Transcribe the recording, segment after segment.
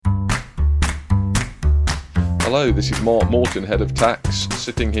Hello, this is Mark Morton, Head of Tax,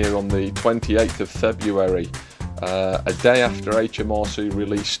 sitting here on the 28th of February, a day after HMRC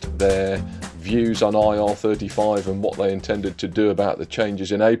released their views on IR35 and what they intended to do about the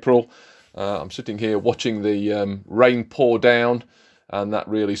changes in April. I'm sitting here watching the rain pour down, and that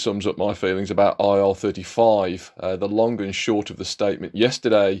really sums up my feelings about IR35. The long and short of the statement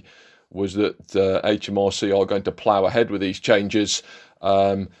yesterday was that HMRC are going to plough ahead with these changes,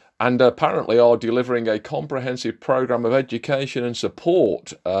 and apparently are delivering a comprehensive programme of education and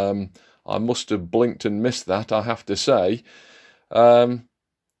support. I must have blinked and missed that, I have to say. A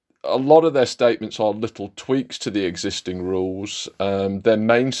lot of their statements are little tweaks to the existing rules. Their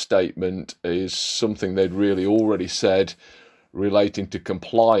main statement is something they'd really already said relating to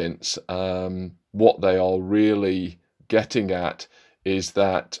compliance. What they are really getting at is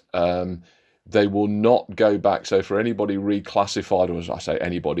that they will not go back. So for anybody reclassified, or as I say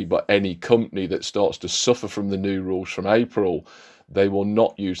anybody, but any company that starts to suffer from the new rules from April, they will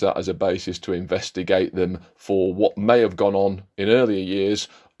not use that as a basis to investigate them for what may have gone on in earlier years,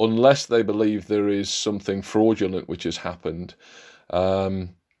 unless they believe there is something fraudulent which has happened,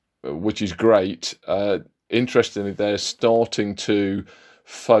 which is great. Interestingly, they're starting to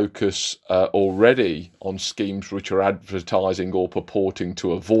focus already on schemes which are advertising or purporting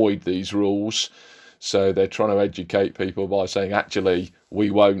to avoid these rules. So they're trying to educate people by saying, actually, we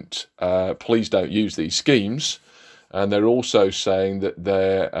won't, please don't use these schemes. And they're also saying that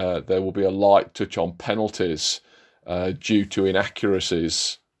there will be a light touch on penalties due to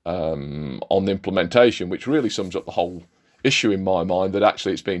inaccuracies on the implementation, which really sums up the whole issue in my mind, that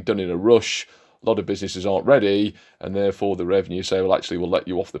actually it's being done in a rush. A lot of businesses aren't ready, and therefore the revenue say, well, actually, we'll let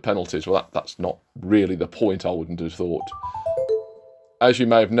you off the penalties. Well, that's not really the point, I wouldn't have thought. As you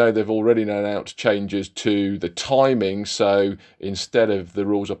may have known, they've already announced changes to the timing. So instead of the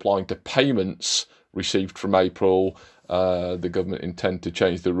rules applying to payments received from April, the government intend to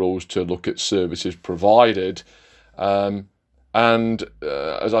change the rules to look at services provided. And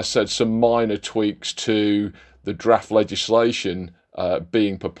as I said, some minor tweaks to the draft legislation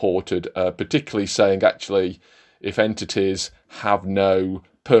being purported, particularly saying actually if entities have no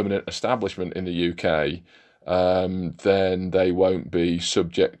permanent establishment in the UK, then they won't be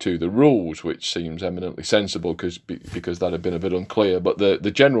subject to the rules, which seems eminently sensible because that had been a bit unclear. But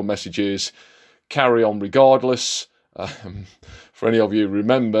the general message is carry on regardless. For any of you who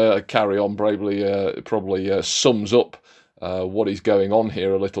remember, carry on probably sums up what is going on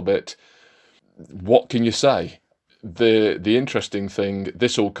here a little bit. What can you say? The interesting thing,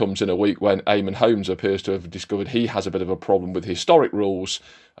 this all comes in a week when Eamonn Holmes appears to have discovered he has a bit of a problem with historic rules.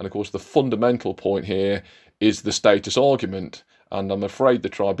 And of course, the fundamental point here is the status argument. And I'm afraid the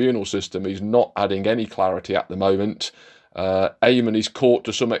tribunal system is not adding any clarity at the moment. Eamonn is caught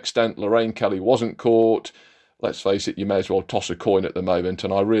to some extent. Lorraine Kelly wasn't caught. Let's face it, you may as well toss a coin at the moment.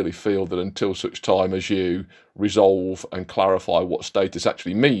 And I really feel that until such time as you resolve and clarify what status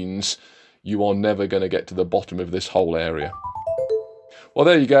actually means, you are never going to get to the bottom of this whole area. Well,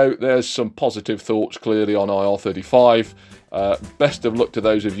 there you go. There's some positive thoughts clearly on IR35. Best of luck to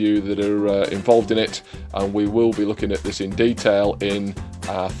those of you that are involved in it, and we will be looking at this in detail in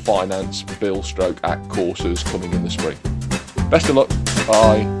our Finance Bill / Act courses coming in the spring. Best of luck.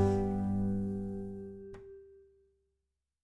 Bye.